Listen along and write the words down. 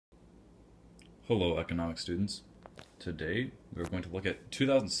Hello, economics students. Today, we're going to look at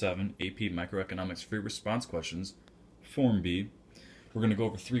 2007 AP Microeconomics free response questions, Form B. We're going to go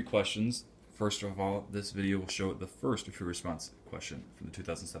over 3 questions. First of all, this video will show the first free response question for the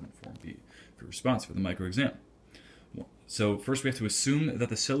 2007 Form B free response for the micro exam. So first we have to assume that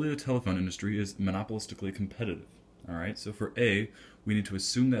the cellular telephone industry is monopolistically competitive. Alright, so for A, we need to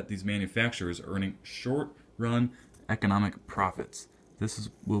assume that these manufacturers are earning short-run economic profits.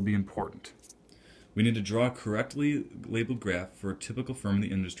 Will be important. We need to draw a correctly labeled graph for a typical firm in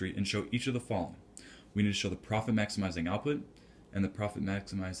the industry and show each of the following. We need to show the profit maximizing output and the profit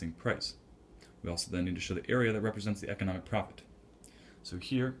maximizing price. We also then need to show the area that represents the economic profit. So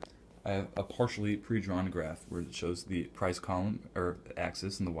here I have a partially pre-drawn graph where it shows the price column, or the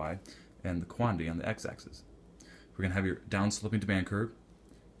axis on the y, and the quantity on the x-axis. We're going to have your downsloping demand curve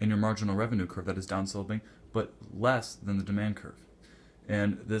and your marginal revenue curve that is downsloping but less than the demand curve.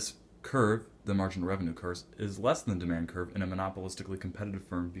 And this curve, the marginal revenue curve, is less than the demand curve in a monopolistically competitive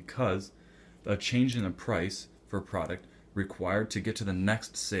firm because a change in the price for a product required to get to the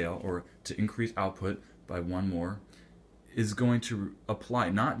next sale or to increase output by one more is going to apply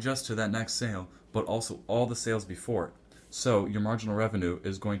not just to that next sale but also all the sales before it. So your marginal revenue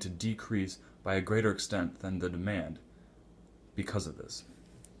is going to decrease by a greater extent than the demand because of this.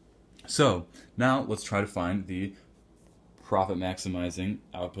 So now let's try to find the profit maximizing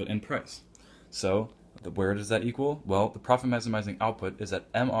output and price. So where does that equal? Well, the profit maximizing output is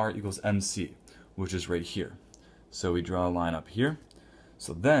at MR equals MC, which is right here. So we draw a line up here.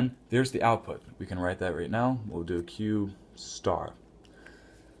 So then there's the output. We can write that right now. We'll do Q star.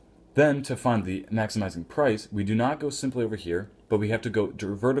 Then to find the maximizing price, we do not go simply over here, but we have to go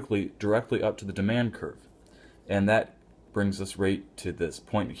vertically directly up to the demand curve. And that brings us right to this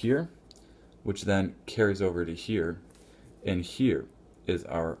point here, which then carries over to here. And here is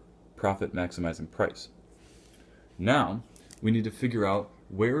our profit maximizing price. Now we need to figure out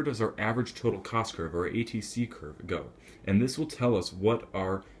where does our average total cost curve, or ATC curve, go. And this will tell us what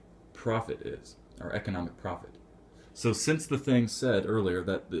our profit is, our economic profit. So since the thing said earlier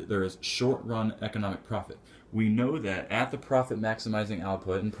that there is short-run economic profit, we know that at the profit maximizing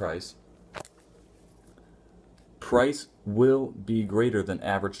output and price will be greater than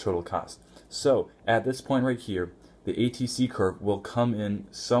average total cost. So at this point right here, the ATC curve will come in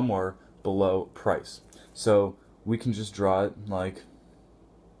somewhere below price. So we can just draw it like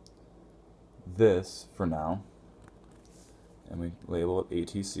this for now, and we label it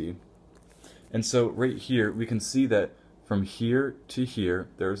ATC. And so right here we can see that from here to here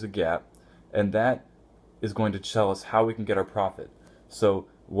there's a gap, and that is going to tell us how we can get our profit. So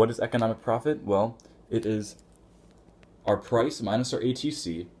what is economic profit? Well, it is our price minus our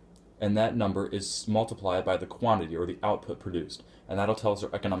ATC, and that number is multiplied by the quantity or the output produced, and that'll tell us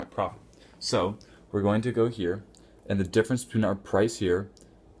our economic profit. So we're going to go here, and the difference between our price here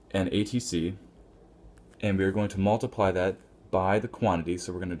and ATC, and we're going to multiply that by the quantity.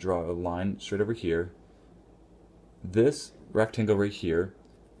 So we're going to draw a line straight over here. This rectangle right here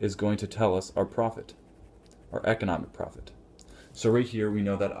is going to tell us our profit, our economic profit. So right here we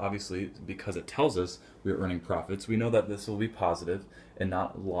know that obviously because it tells us we're earning profits, we know that this will be positive and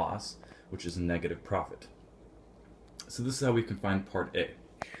not loss, which is a negative profit. So this is how we can find part A.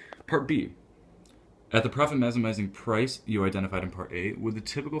 Part B. At the profit maximizing price you identified in part A, would the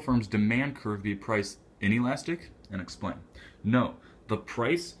typical firm's demand curve be price inelastic? And explain. No, the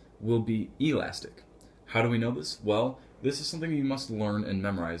price will be elastic. How do we know this? Well, this is something you must learn and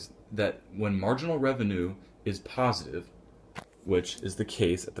memorize, that when marginal revenue is positive, which is the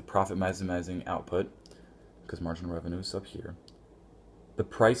case at the profit maximizing output, because marginal revenue is up here, the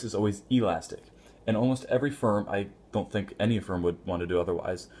price is always elastic. And almost every firm, I don't think any firm would want to do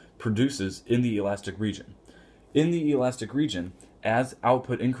otherwise, produces in the elastic region. In the elastic region, as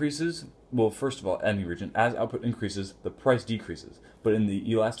output increases, well, first of all, any region, as output increases, the price decreases. But in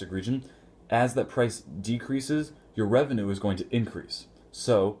the elastic region, as that price decreases, your revenue is going to increase.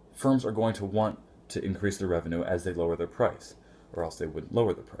 So firms are going to want to increase their revenue as they lower their price, or else they would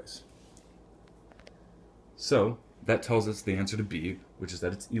lower the price. So that tells us the answer to B, which is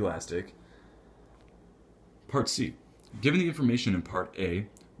that it's elastic. Part C. Given the information in part A,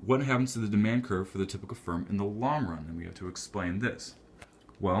 what happens to the demand curve for the typical firm in the long run? And we have to explain this.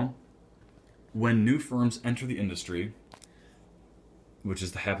 Well, when new firms enter the industry, which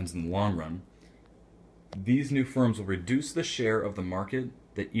happens in the long run, these new firms will reduce the share of the market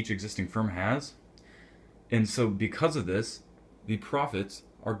that each existing firm has. And so because of this, the profits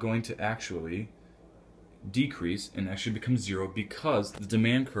are going to actually decrease and actually become zero, because the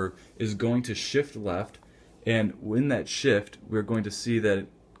demand curve is going to shift left, and in that shift we're going to see that it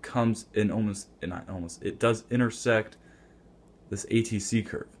comes in it does intersect this ATC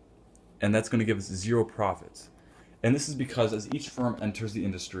curve, and that's going to give us zero profits. And this is because as each firm enters the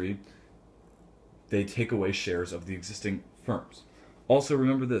industry, they take away shares of the existing firms. Also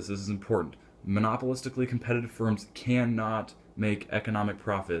remember this is important. Monopolistically competitive firms cannot make economic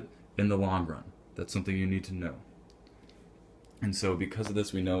profit in the long run. That's something you need to know. And so because of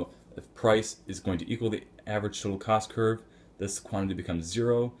this, we know if price is going to equal the average total cost curve, this quantity becomes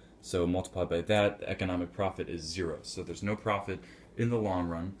zero. So multiplied by that, the economic profit is zero. So there's no profit in the long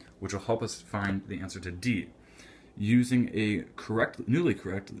run, which will help us find the answer to D. Using a newly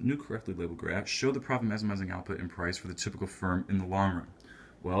correctly labeled graph, show the profit maximizing output and price for the typical firm in the long run.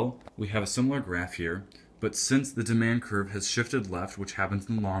 Well, we have a similar graph here, but since the demand curve has shifted left, which happens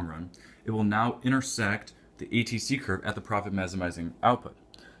in the long run, it will now intersect the ATC curve at the profit maximizing output.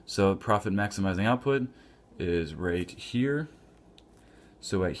 So profit maximizing output is right here.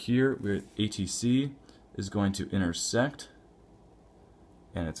 So right here, ATC is going to intersect,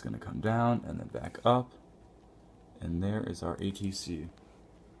 and it's going to come down and then back up, and there is our ATC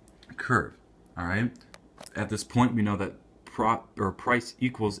curve. All right. At this point, we know that price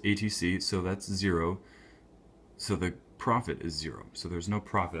equals ATC, so that's zero. So the profit is zero. So there's no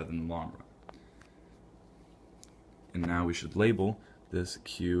profit in the long run. And now we should label this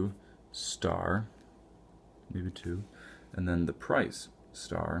Q star, maybe 2, and then the price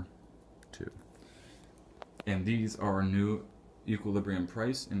star 2. And these are our new equilibrium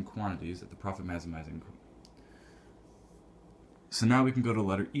price and quantities at the profit maximizing. So now we can go to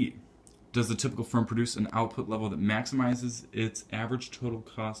letter E. Does the typical firm produce an output level that maximizes its average total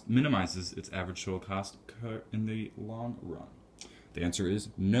cost, minimizes its average total cost in the long run? The answer is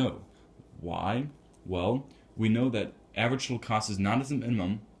no. Why? Well, we know that average total cost is not as a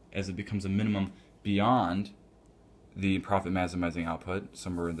minimum, as it becomes a minimum beyond the profit maximizing output,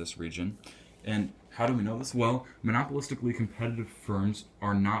 somewhere in this region. And how do we know this? Well, monopolistically competitive firms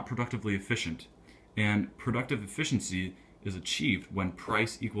are not productively efficient, and productive efficiency is achieved when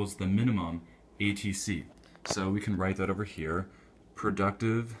price equals the minimum ATC. So we can write that over here.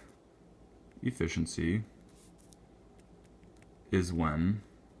 Productive efficiency is when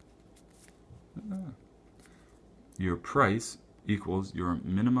your price equals your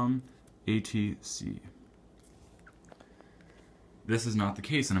minimum ATC. This is not the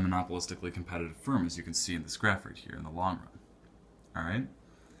case in a monopolistically competitive firm, as you can see in this graph right here in the long run. All right?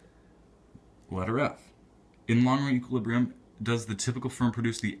 Letter F. In long-run equilibrium, does the typical firm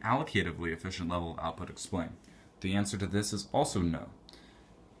produce the allocatively efficient level of output? Explain. The answer to this is also no.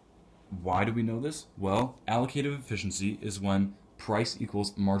 Why do we know this? Well, allocative efficiency is when price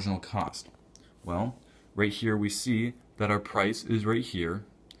equals marginal cost. Well, right here we see that our price is right here,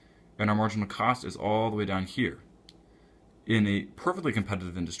 and our marginal cost is all the way down here. In a perfectly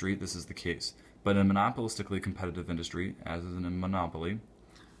competitive industry, this is the case. But in a monopolistically competitive industry, as is in a monopoly,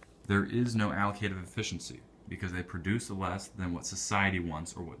 there is no allocative efficiency because they produce less than what society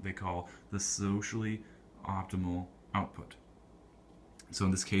wants, or what they call the socially optimal output. So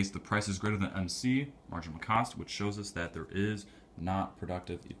in this case, the price is greater than MC, marginal cost, which shows us that there is not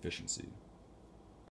productive efficiency.